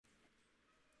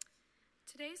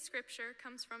Today's scripture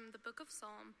comes from the book of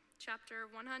Psalm, chapter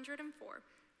 104,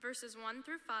 verses 1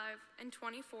 through 5 and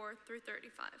 24 through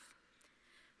 35.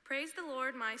 Praise the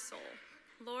Lord, my soul.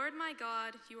 Lord, my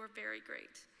God, you are very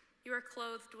great. You are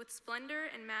clothed with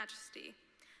splendor and majesty.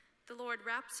 The Lord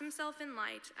wraps himself in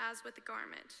light as with a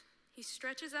garment. He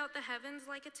stretches out the heavens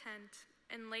like a tent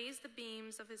and lays the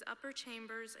beams of his upper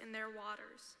chambers in their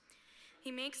waters. He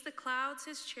makes the clouds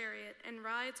his chariot and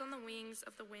rides on the wings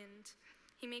of the wind.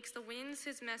 He makes the winds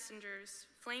his messengers,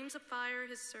 flames of fire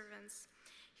his servants.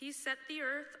 He set the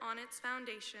earth on its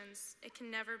foundations. It can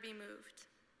never be moved.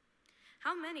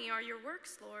 How many are your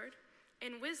works, Lord?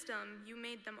 In wisdom you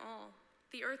made them all.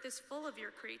 The earth is full of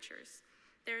your creatures.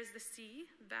 There is the sea,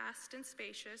 vast and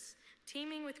spacious,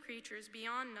 teeming with creatures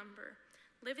beyond number,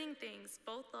 living things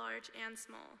both large and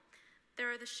small.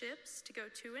 There are the ships to go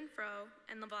to and fro,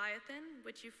 and Leviathan,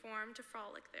 which you formed to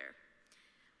frolic there.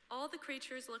 All the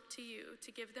creatures look to you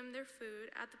to give them their food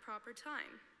at the proper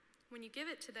time. When you give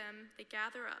it to them, they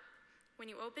gather up. When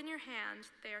you open your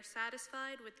hand, they are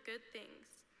satisfied with good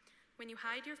things. When you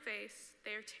hide your face,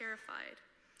 they are terrified.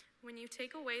 When you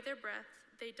take away their breath,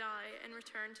 they die and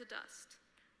return to dust.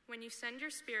 When you send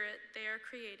your spirit, they are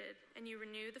created, and you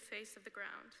renew the face of the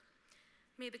ground.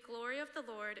 May the glory of the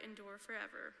Lord endure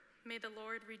forever. May the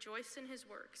Lord rejoice in his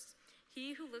works.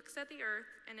 He who looks at the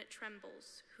earth and it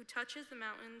trembles, who touches the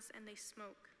mountains and they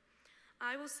smoke.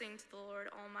 I will sing to the Lord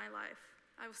all my life.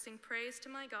 I will sing praise to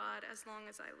my God as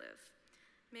long as I live.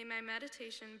 May my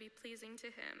meditation be pleasing to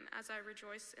him as I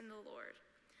rejoice in the Lord.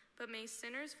 But may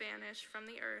sinners vanish from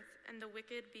the earth and the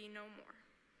wicked be no more.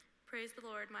 Praise the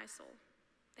Lord, my soul.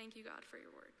 Thank you, God, for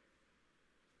your word.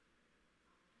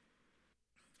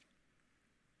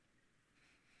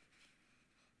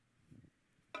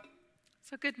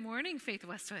 So good morning, Faith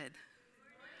Westwood.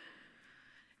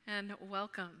 And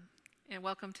welcome. And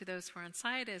welcome to those who are on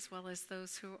site as well as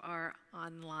those who are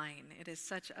online. It is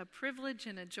such a privilege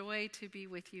and a joy to be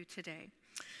with you today.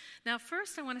 Now,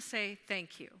 first, I want to say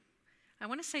thank you. I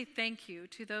want to say thank you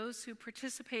to those who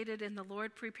participated in the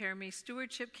Lord Prepare Me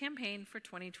Stewardship Campaign for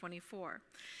 2024.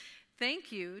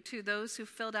 Thank you to those who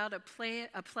filled out a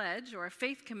pledge or a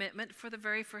faith commitment for the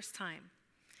very first time.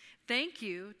 Thank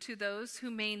you to those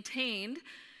who maintained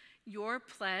your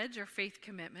pledge or faith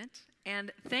commitment,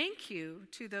 and thank you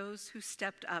to those who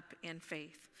stepped up in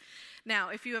faith. Now,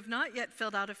 if you have not yet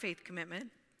filled out a faith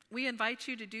commitment, we invite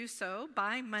you to do so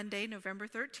by Monday, November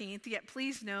 13th, yet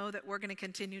please know that we're going to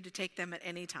continue to take them at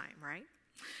any time, right?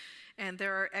 And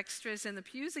there are extras in the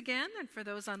pews again, and for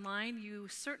those online, you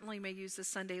certainly may use the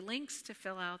Sunday links to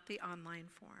fill out the online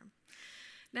form.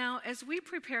 Now, as we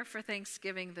prepare for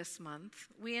Thanksgiving this month,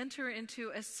 we enter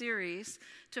into a series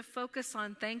to focus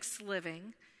on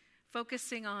ThanksLiving,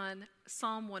 focusing on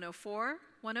Psalm 104,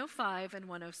 105, and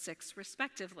 106,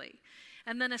 respectively,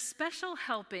 and then a special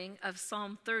helping of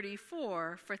Psalm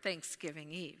 34 for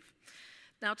Thanksgiving Eve.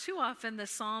 Now, too often the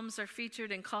Psalms are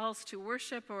featured in calls to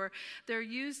worship, or they're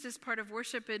used as part of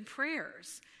worship in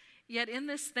prayers. Yet in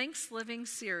this ThanksLiving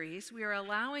series, we are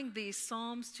allowing these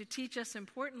Psalms to teach us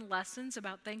important lessons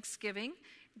about thanksgiving,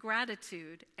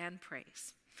 gratitude, and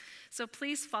praise. So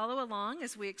please follow along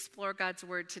as we explore God's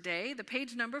Word today. The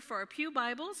page number for our Pew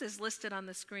Bibles is listed on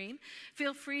the screen.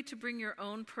 Feel free to bring your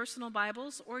own personal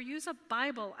Bibles or use a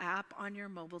Bible app on your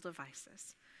mobile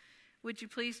devices. Would you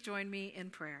please join me in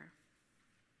prayer?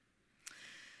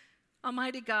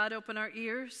 Almighty God, open our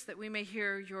ears that we may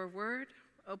hear your word.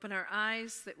 Open our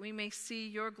eyes that we may see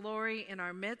your glory in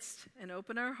our midst, and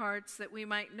open our hearts that we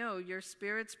might know your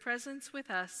Spirit's presence with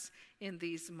us in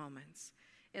these moments.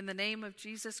 In the name of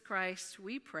Jesus Christ,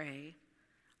 we pray.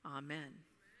 Amen.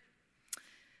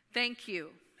 Thank you.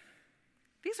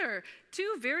 These are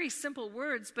two very simple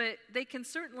words, but they can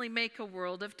certainly make a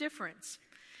world of difference.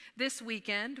 This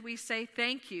weekend, we say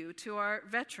thank you to our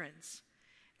veterans.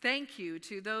 Thank you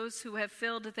to those who have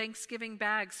filled Thanksgiving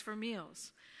bags for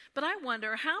meals. But I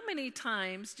wonder, how many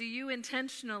times do you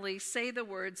intentionally say the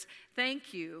words,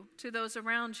 thank you, to those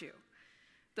around you,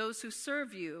 those who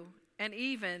serve you, and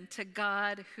even to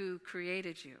God who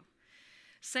created you?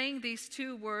 Saying these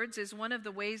two words is one of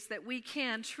the ways that we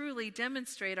can truly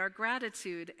demonstrate our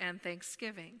gratitude and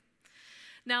thanksgiving.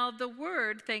 Now, the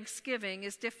word thanksgiving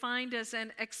is defined as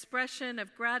an expression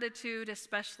of gratitude,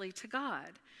 especially to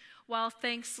God, while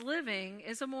ThanksLiving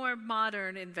is a more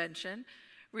modern invention,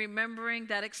 remembering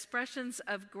that expressions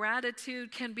of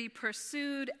gratitude can be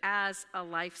pursued as a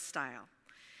lifestyle.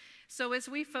 So as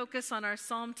we focus on our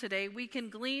psalm today, we can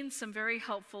glean some very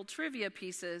helpful trivia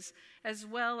pieces as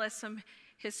well as some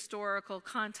historical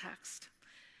context.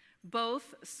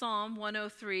 Both Psalm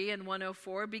 103 and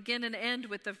 104 begin and end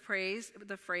with the phrase,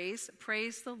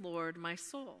 "Praise the Lord, my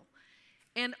soul."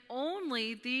 And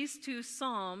only these two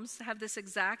psalms have this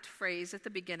exact phrase at the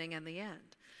beginning and the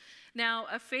end. Now,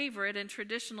 a favorite and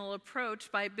traditional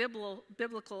approach by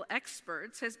biblical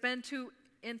experts has been to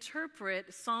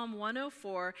interpret Psalm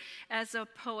 104 as a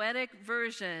poetic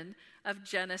version of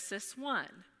Genesis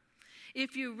 1.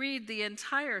 If you read the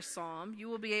entire psalm, you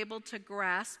will be able to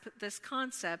grasp this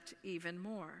concept even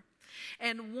more.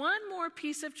 And one more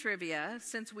piece of trivia,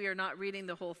 since we are not reading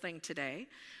the whole thing today,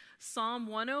 Psalm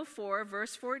 104,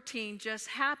 verse 14, just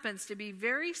happens to be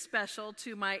very special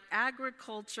to my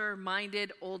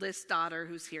agriculture-minded oldest daughter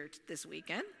who's here this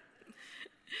weekend.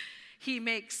 He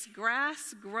makes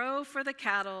grass grow for the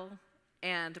cattle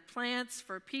and plants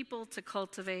for people to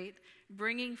cultivate,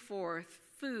 bringing forth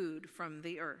food from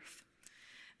the earth.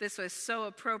 This was so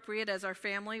appropriate as our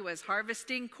family was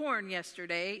harvesting corn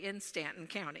yesterday in Stanton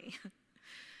County.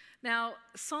 Now,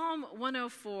 Psalm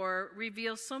 104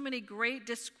 reveals so many great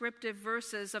descriptive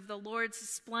verses of the Lord's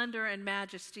splendor and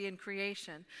majesty in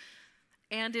creation.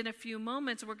 And in a few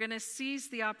moments, we're going to seize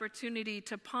the opportunity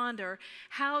to ponder,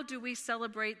 how do we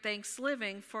celebrate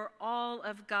ThanksLiving for all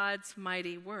of God's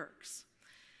mighty works?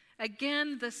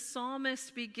 Again, the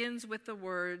psalmist begins with the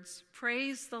words,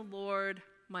 "Praise the Lord,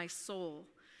 my soul."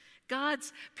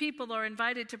 God's people are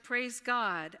invited to praise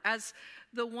God as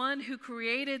the one who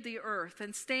created the earth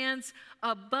and stands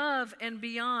above and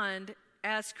beyond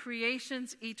as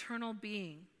creation's eternal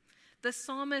being. The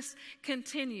psalmist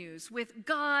continues with,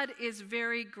 "God is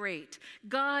very great.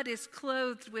 God is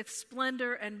clothed with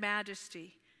splendor and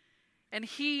majesty, and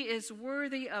he is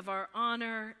worthy of our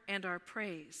honor and our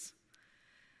praise."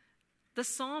 The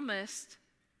psalmist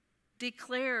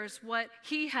declares what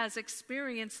he has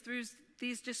experienced through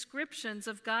these descriptions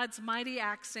of God's mighty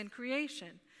acts in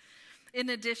creation. In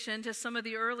addition to some of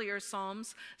the earlier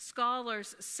Psalms,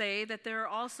 scholars say that there are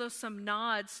also some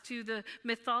nods to the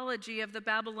mythology of the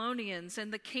Babylonians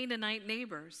and the Canaanite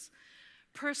neighbors,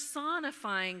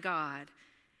 personifying God,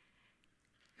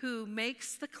 who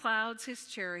makes the clouds his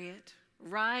chariot,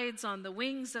 rides on the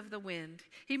wings of the wind.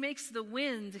 He makes the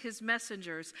wind his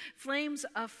messengers, flames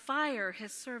of fire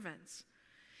his servants.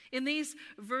 In these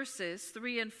verses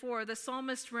 3 and 4, the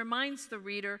psalmist reminds the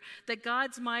reader that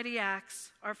God's mighty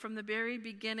acts are from the very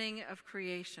beginning of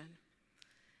creation.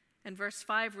 And verse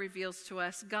 5 reveals to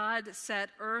us, God set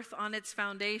earth on its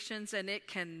foundations and it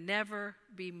can never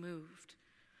be moved.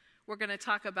 We're going to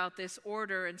talk about this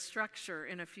order and structure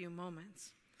in a few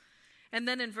moments. And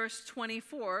then in verse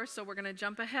 24, so we're going to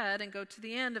jump ahead and go to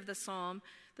the end of the psalm,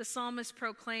 the psalmist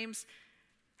proclaims,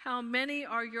 "How many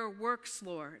are your works,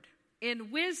 Lord?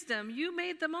 In wisdom you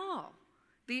made them all.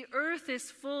 The earth is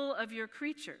full of your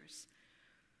creatures.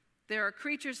 There are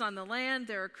creatures on the land,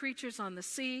 there are creatures on the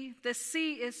sea. The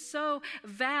sea is so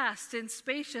vast and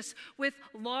spacious, with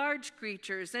large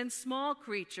creatures and small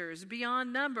creatures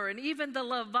beyond number, and even the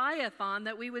Leviathan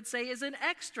that we would say is an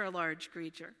extra large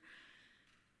creature.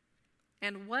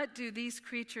 And what do these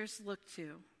creatures look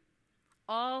to?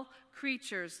 All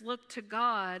creatures look to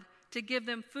God to give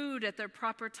them food at their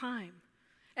proper time.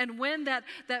 And when that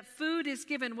food is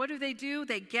given, what do?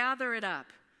 They gather it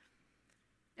up.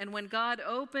 And when God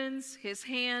opens his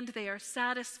hand, they are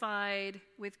satisfied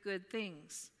with good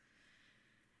things.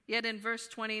 Yet in verse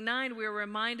 29, we're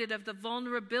reminded of the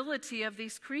vulnerability of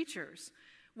these creatures.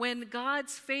 When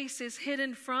God's face is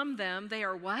hidden from them, they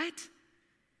are what?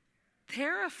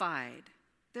 Terrified.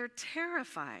 They're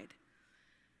terrified.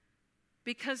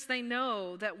 Because they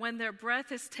know that when their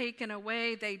breath is taken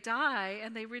away, they die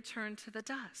and they return to the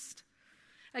dust.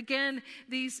 Again,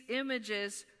 these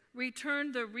images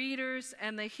return the readers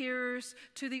and the hearers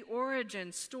to the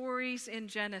origin stories in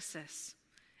Genesis,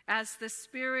 as the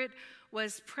Spirit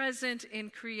was present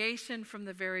in creation from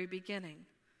the very beginning.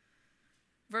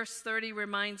 Verse 30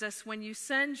 reminds us, when you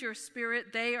send your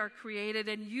Spirit, they are created,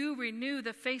 and you renew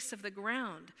the face of the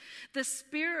ground. The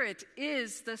Spirit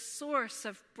is the source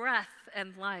of breath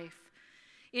and life.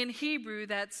 In Hebrew,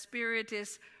 that Spirit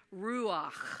is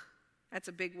ruach. That's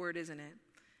a big word, isn't it?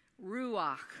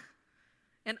 Ruach.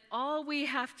 And all we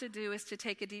have to do is to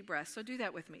take a deep breath. So do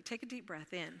that with me. Take a deep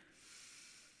breath in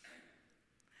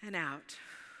and out.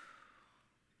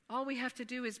 All we have to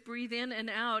do is breathe in and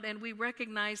out, and we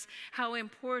recognize how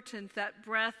important that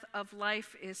breath of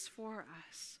life is for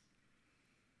us.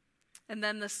 And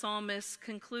then the psalmist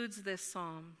concludes this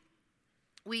psalm.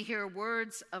 We hear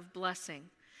words of blessing.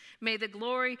 May the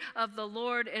glory of the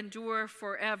Lord endure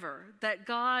forever, that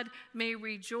God may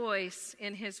rejoice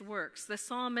in his works. The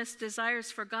psalmist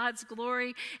desires for God's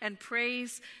glory and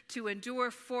praise to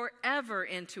endure forever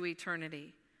into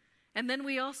eternity. And then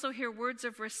we also hear words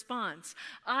of response.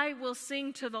 I will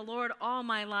sing to the Lord all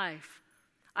my life.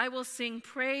 I will sing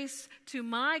praise to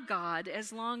my God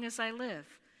as long as I live.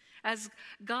 As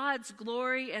God's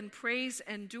glory and praise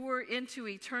endure into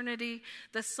eternity,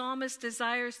 the psalmist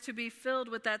desires to be filled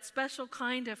with that special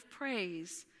kind of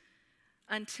praise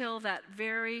until that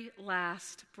very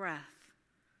last breath.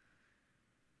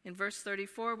 In verse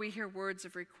 34, we hear words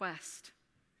of request.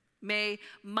 May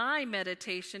my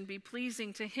meditation be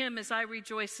pleasing to him as I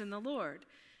rejoice in the Lord.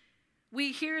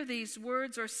 We hear these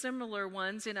words or similar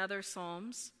ones in other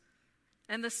psalms,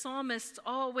 and the psalmists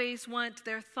always want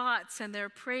their thoughts and their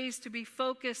praise to be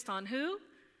focused on who?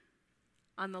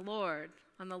 On the Lord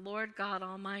God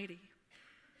Almighty.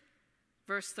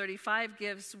 Verse 35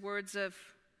 gives words of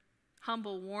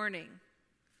humble warning.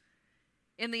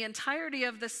 In the entirety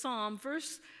of the psalm,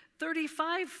 verse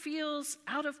 35 feels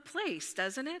out of place,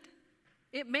 doesn't it?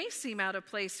 It may seem out of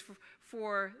place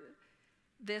for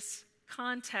this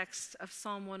context of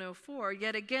Psalm 104.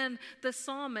 Yet again, the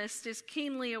psalmist is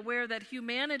keenly aware that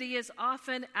humanity is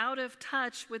often out of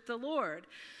touch with the Lord.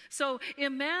 So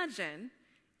imagine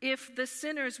if the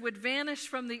sinners would vanish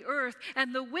from the earth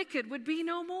and the wicked would be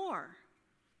no more.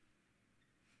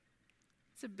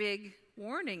 It's a big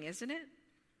warning, isn't it?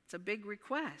 It's a big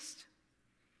request.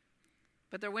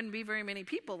 But there wouldn't be very many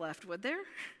people left, would there?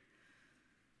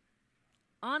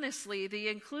 Honestly, the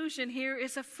inclusion here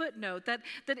is a footnote that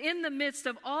in the midst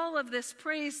of all of this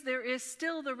praise, there is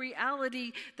still the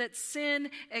reality that sin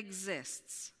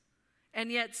exists.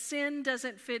 And yet sin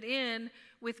doesn't fit in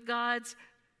with God's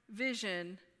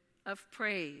vision of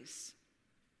praise,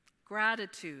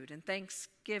 gratitude, and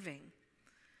thanksgiving.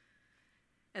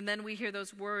 And then we hear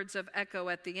those words of echo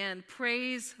at the end,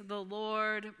 praise the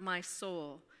Lord, my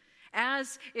soul.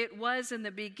 As it was in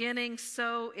the beginning,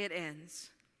 so it ends.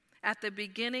 At the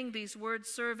beginning, these words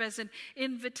serve as an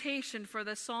invitation for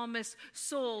the psalmist's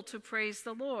soul to praise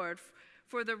the Lord,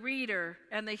 for the reader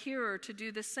and the hearer to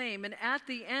do the same. And at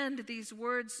the end, these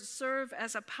words serve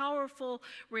as a powerful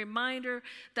reminder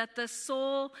that the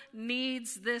soul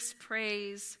needs this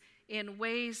praise in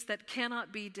ways that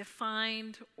cannot be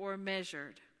defined or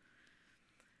measured.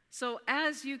 So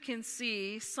as you can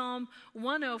see, Psalm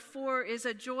 104 is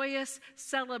a joyous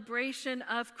celebration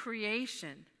of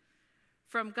creation,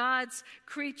 from God's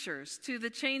creatures to the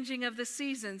changing of the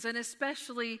seasons, and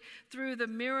especially through the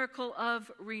miracle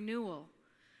of renewal.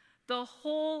 The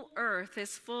whole earth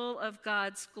is full of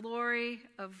God's glory,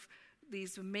 of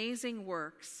these amazing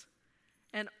works,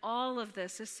 and all of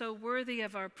this is so worthy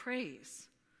of our praise.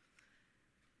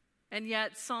 And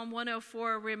yet Psalm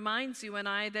 104 reminds you and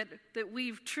I that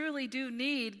we truly do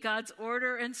need God's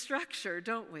order and structure,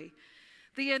 don't we?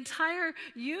 The entire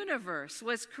universe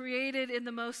was created in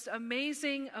the most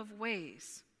amazing of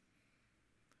ways.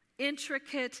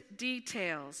 Intricate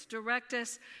details direct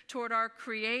us toward our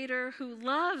Creator who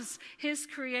loves his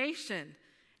creation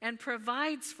and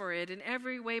provides for it in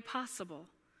every way possible.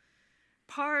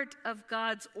 Part of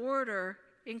God's order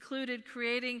included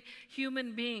creating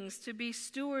human beings to be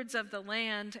stewards of the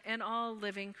land and all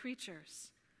living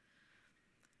creatures.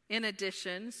 In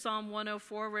addition, Psalm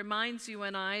 104 reminds you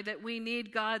and I that we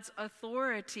need God's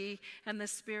authority and the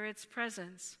Spirit's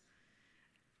presence.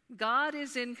 God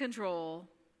is in control,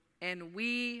 and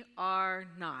we are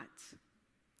not.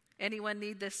 Anyone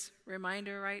need this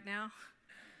reminder right now?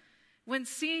 When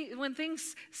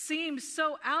things seem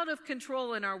so out of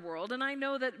control in our world, and I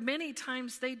know that many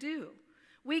times they do,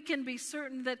 we can be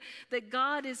certain that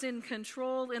God is in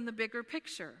control in the bigger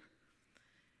picture.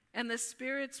 And the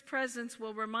Spirit's presence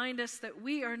will remind us that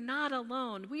we are not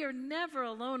alone. We are never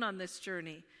alone on this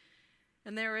journey.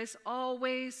 And there is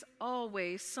always,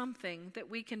 always something that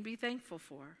we can be thankful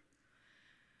for.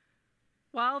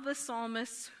 While the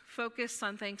psalmists focus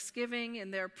on thanksgiving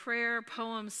in their prayer,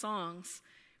 poem, songs,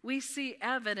 we see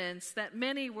evidence that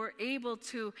many were able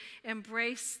to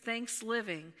embrace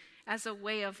ThanksLiving as a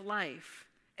way of life.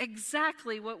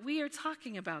 Exactly what we are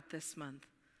talking about this month.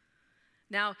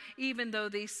 Now, even though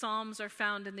these psalms are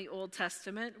found in the Old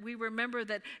Testament, we remember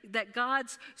that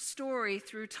God's story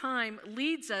through time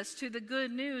leads us to the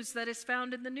good news that is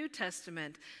found in the New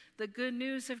Testament, the good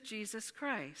news of Jesus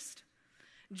Christ.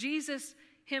 Jesus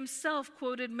himself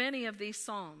quoted many of these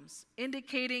psalms,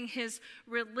 indicating his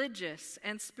religious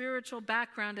and spiritual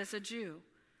background as a Jew.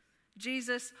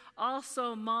 Jesus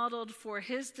also modeled for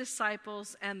his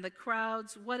disciples and the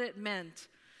crowds what it meant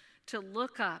to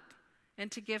look up and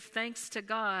to give thanks to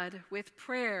God with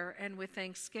prayer and with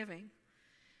thanksgiving.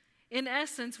 In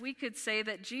essence, we could say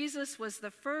that Jesus was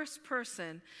the first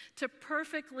person to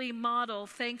perfectly model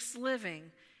ThanksLiving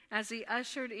as he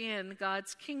ushered in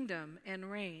God's kingdom and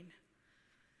reign.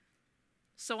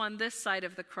 So on this side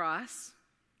of the cross,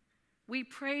 we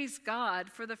praise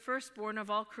God for the firstborn of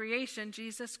all creation,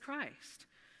 Jesus Christ.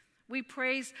 We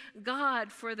praise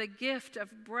God for the gift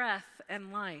of breath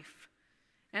and life.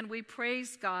 And we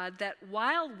praise God that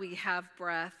while we have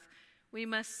breath, we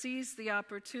must seize the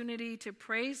opportunity to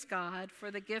praise God for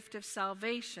the gift of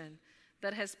salvation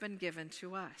that has been given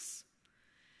to us.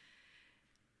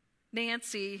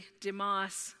 Nancy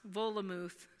DeMoss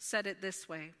Volomuth said it this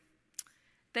way: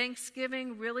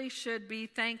 Thanksgiving really should be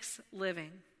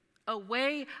ThanksLiving, a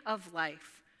way of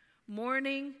life,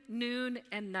 morning, noon,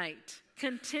 and night,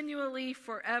 continually,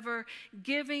 forever,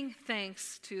 giving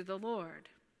thanks to the Lord.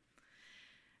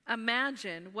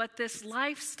 Imagine what this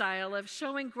lifestyle of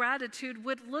showing gratitude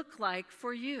would look like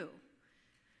for you.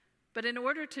 But in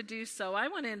order to do so, I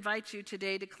want to invite you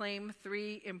today to claim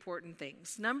 3 important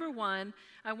things. Number 1,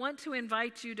 I want to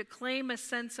invite you to claim a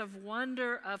sense of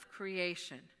wonder of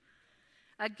creation.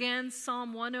 Again,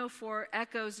 Psalm 104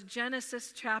 echoes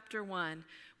Genesis chapter 1,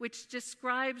 which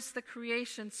describes the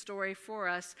creation story for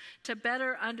us to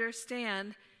better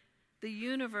understand the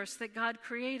universe that God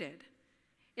created.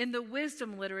 In the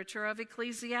wisdom literature of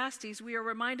Ecclesiastes, we are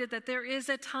reminded that there is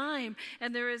a time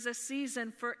and there is a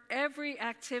season for every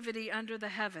activity under the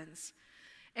heavens.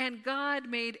 And God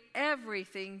made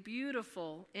everything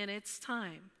beautiful in its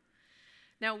time.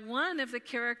 Now, one of the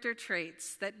character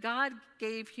traits that God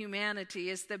gave humanity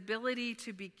is the ability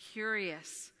to be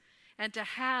curious and to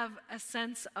have a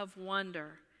sense of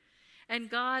wonder. And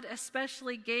God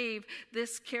especially gave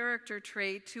this character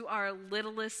trait to our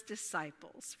littlest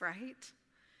disciples, right?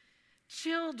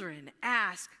 Children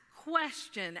ask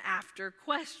question after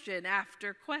question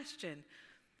after question.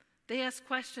 They ask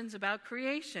questions about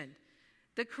creation,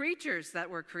 the creatures that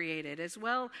were created, as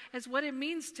well as what it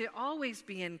means to always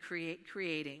be in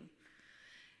creating.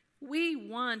 We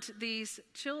want these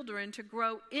children to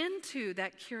grow into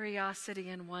that curiosity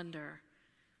and wonder.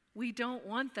 We don't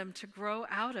want them to grow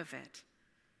out of it.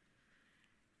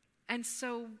 And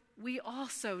so we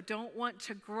also don't want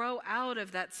to grow out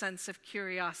of that sense of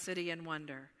curiosity and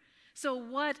wonder. So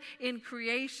what in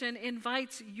creation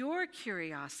invites your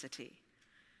curiosity?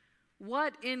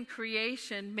 What in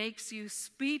creation makes you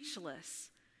speechless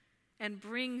and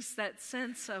brings that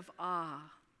sense of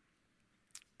awe?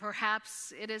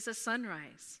 Perhaps it is a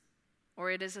sunrise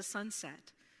or it is a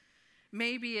sunset.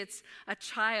 Maybe it's a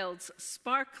child's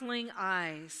sparkling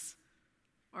eyes,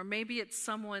 or maybe it's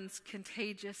someone's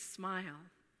contagious smile.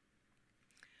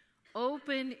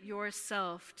 Open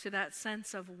yourself to that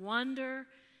sense of wonder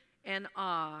and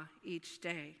awe each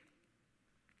day.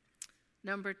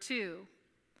 Number 2,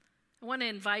 I want to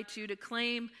invite you to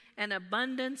claim an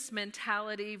abundance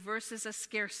mentality versus a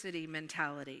scarcity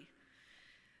mentality.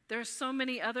 There are so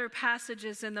many other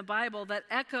passages in the Bible that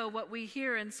echo what we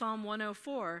hear in Psalm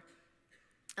 104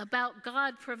 about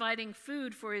God providing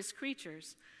food for his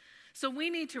creatures. So we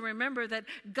need to remember that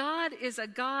God is a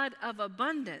God of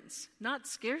abundance, not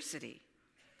scarcity.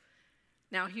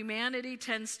 Now, humanity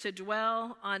tends to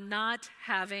dwell on not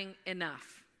having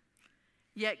enough.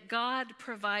 Yet God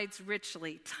provides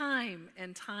richly, time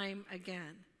and time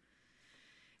again.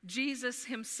 Jesus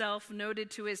himself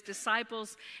noted to his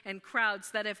disciples and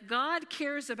crowds that if God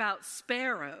cares about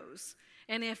sparrows,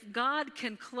 and if God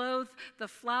can clothe the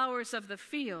flowers of the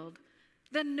field,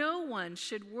 then no one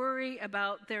should worry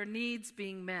about their needs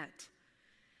being met.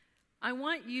 I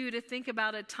want you to think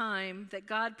about a time that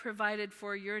God provided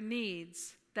for your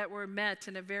needs that were met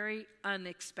in a very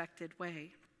unexpected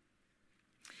way.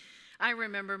 I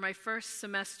remember my first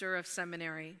semester of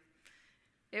seminary.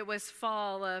 It was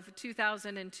fall of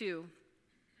 2002.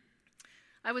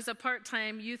 I was a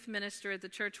part-time youth minister at the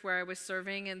church where I was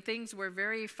serving, and things were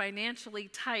very financially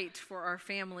tight for our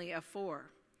family of 4.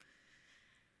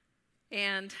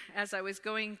 And as I was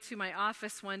going to my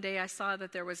office one day, I saw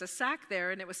that there was a sack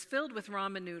there, and it was filled with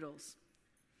ramen noodles.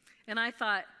 And I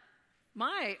thought,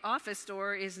 my office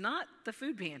door is not the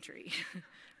food pantry.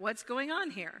 What's going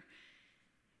on here?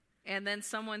 And then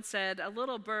someone said, a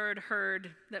little bird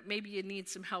heard that maybe you need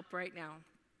some help right now.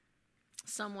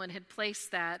 Someone had placed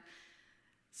that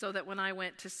so that when I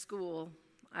went to school,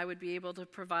 I would be able to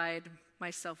provide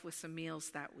myself with some meals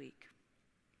that week.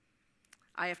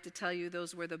 I have to tell you,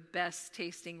 those were the best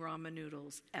tasting ramen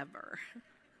noodles ever.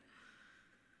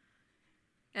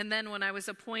 And then when I was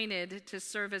appointed to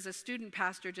serve as a student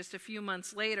pastor just a few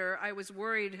months later, I was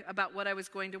worried about what I was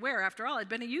going to wear. After all, I'd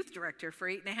been a youth director for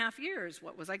 8.5 years.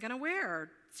 What was I going to wear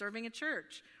serving a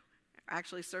church?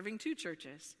 Actually serving 2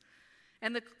 churches.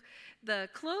 And the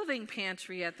clothing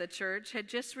pantry at the church had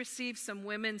just received some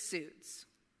women's suits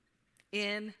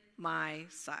in my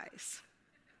size.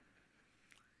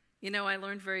 You know, I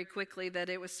learned very quickly that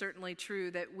it was certainly true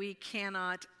that we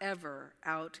cannot ever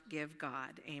outgive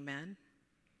God. Amen?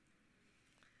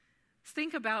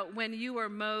 Think about when you are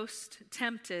most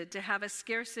tempted to have a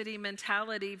scarcity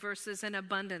mentality versus an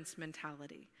abundance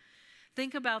mentality.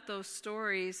 Think about those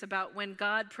stories about when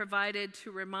God provided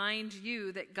to remind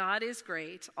you that God is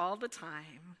great all the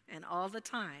time, and all the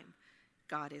time,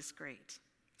 God is great.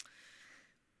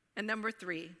 And number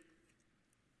 3,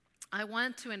 I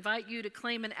want to invite you to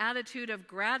claim an attitude of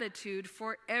gratitude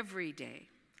for every day.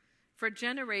 For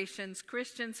generations,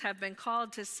 Christians have been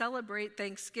called to celebrate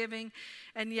Thanksgiving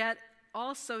and yet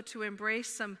also to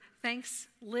embrace some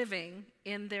ThanksLiving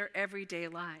in their everyday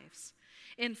lives.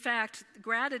 In fact,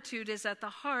 gratitude is at the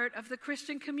heart of the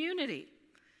Christian community.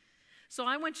 So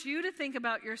I want you to think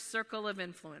about your circle of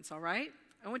influence, all right?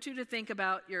 I want you to think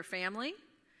about your family.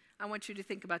 I want you to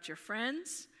think about your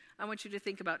friends. I want you to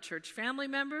think about church family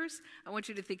members. I want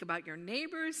you to think about your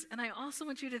neighbors. And I also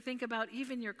want you to think about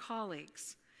even your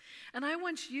colleagues. And I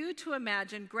want you to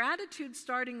imagine gratitude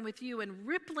starting with you and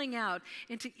rippling out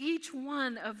into each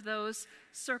one of those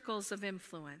circles of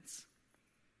influence.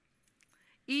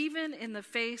 Even in the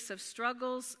face of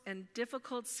struggles and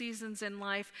difficult seasons in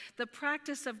life, the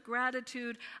practice of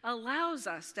gratitude allows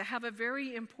us to have a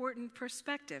very important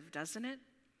perspective, doesn't it?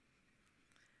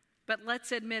 But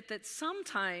let's admit that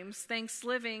sometimes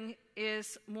ThanksLiving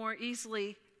is more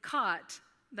easily caught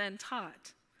than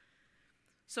taught.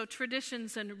 So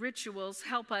traditions and rituals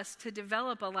help us to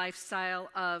develop a lifestyle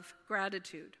of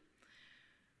gratitude.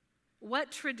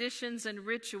 What traditions and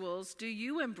rituals do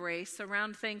you embrace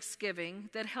around Thanksgiving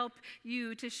that help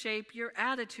you to shape your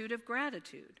attitude of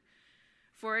gratitude?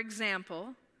 For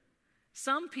example,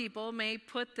 some people may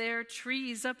put their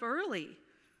trees up early.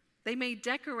 They may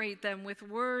decorate them with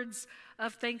words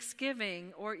of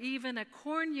thanksgiving or even a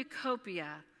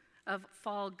cornucopia of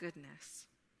fall goodness.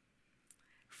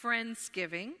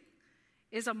 Friendsgiving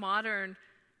is a modern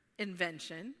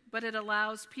invention, but it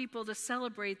allows people to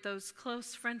celebrate those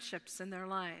close friendships in their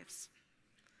lives.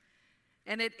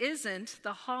 And it isn't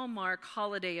the hallmark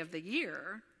holiday of the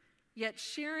year, yet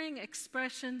sharing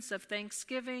expressions of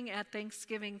thanksgiving at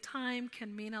Thanksgiving time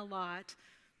can mean a lot,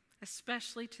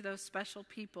 especially to those special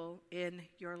people in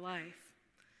your life.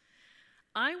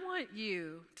 I want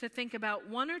you to think about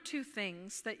 1 or 2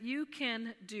 things that you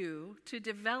can do to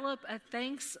develop a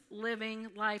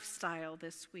ThanksLiving lifestyle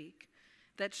this week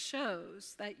that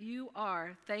shows that you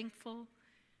are thankful,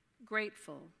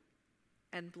 grateful,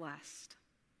 and blessed.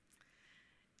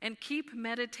 And keep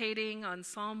meditating on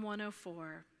Psalm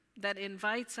 104 that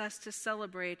invites us to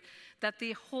celebrate that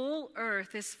the whole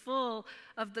earth is full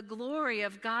of the glory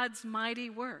of God's mighty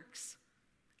works.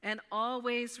 And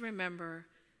always remember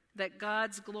that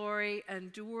God's glory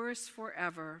endures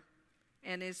forever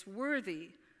and is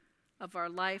worthy of our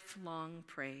lifelong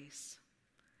praise.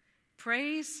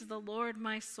 Praise the Lord,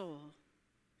 my soul.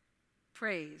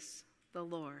 Praise the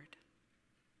Lord.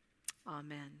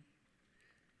 Amen.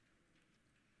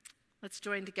 Let's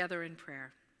join together in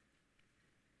prayer.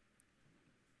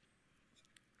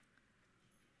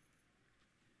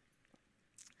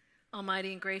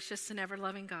 Almighty and gracious and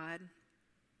ever-loving God,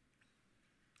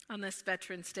 on this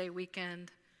Veterans Day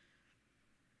weekend,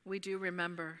 we do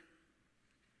remember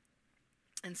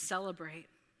and celebrate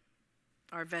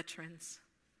our veterans,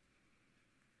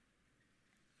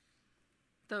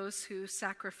 those who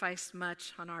sacrificed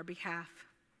much on our behalf,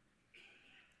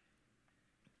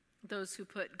 those who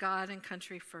put God and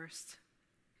country first.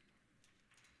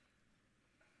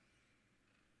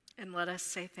 And let us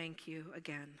say thank you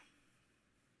again.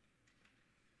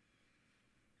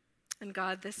 And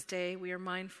God, this day we are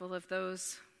mindful of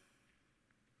those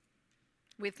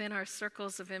within our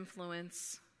circles of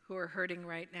influence who are hurting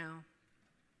right now.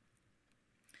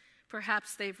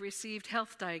 Perhaps they've received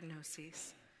health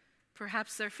diagnoses.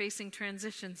 Perhaps they're facing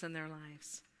transitions in their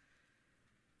lives.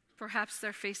 Perhaps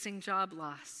they're facing job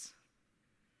loss.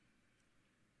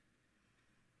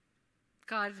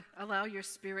 God, allow your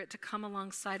Spirit to come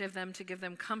alongside of them, to give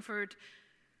them comfort,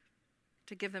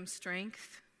 to give them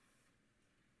strength,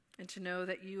 and to know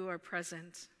that you are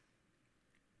present.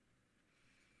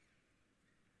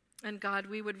 And God,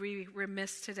 we would be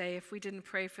remiss today if we didn't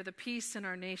pray for the peace in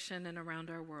our nation and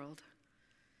around our world.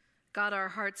 God, our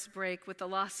hearts break with the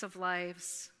loss of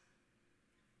lives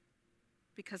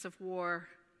because of war,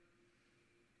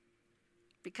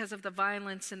 because of the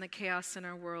violence and the chaos in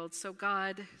our world. So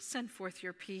God, send forth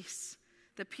your peace,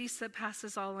 the peace that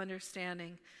passes all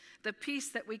understanding, the peace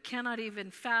that we cannot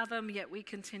even fathom, yet we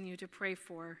continue to pray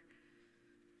for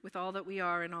with all that we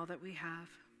are and all that we have.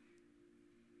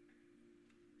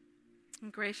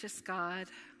 And gracious God,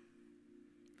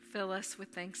 Fill us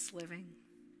with ThanksLiving,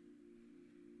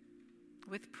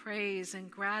 with praise and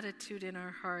gratitude in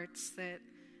our hearts, that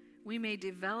we may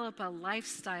develop a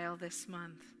lifestyle this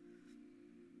month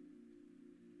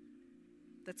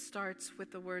that starts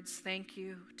with the words thank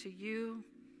you to you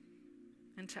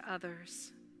and to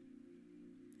others,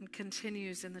 and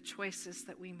continues in the choices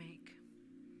that we make.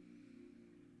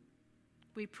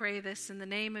 We pray this in the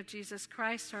name of Jesus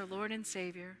Christ, our Lord and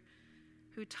Savior,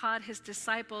 who taught his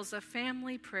disciples a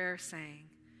family prayer saying,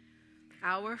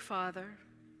 Our Father,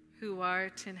 who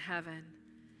art in heaven,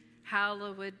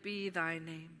 hallowed be thy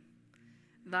name.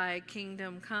 Thy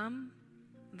kingdom come,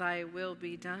 thy will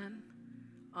be done,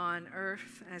 on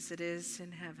earth as it is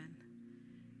in heaven.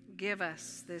 Give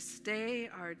us this day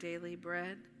our daily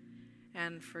bread,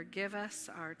 and forgive us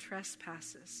our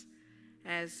trespasses,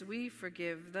 as we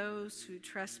forgive those who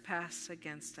trespass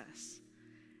against us.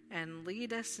 And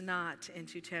lead us not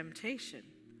into temptation,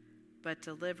 but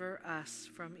deliver us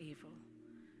from evil.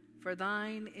 For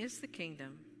thine is the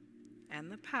kingdom,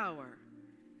 and the power,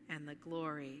 and the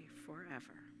glory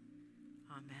forever.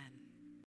 Amen.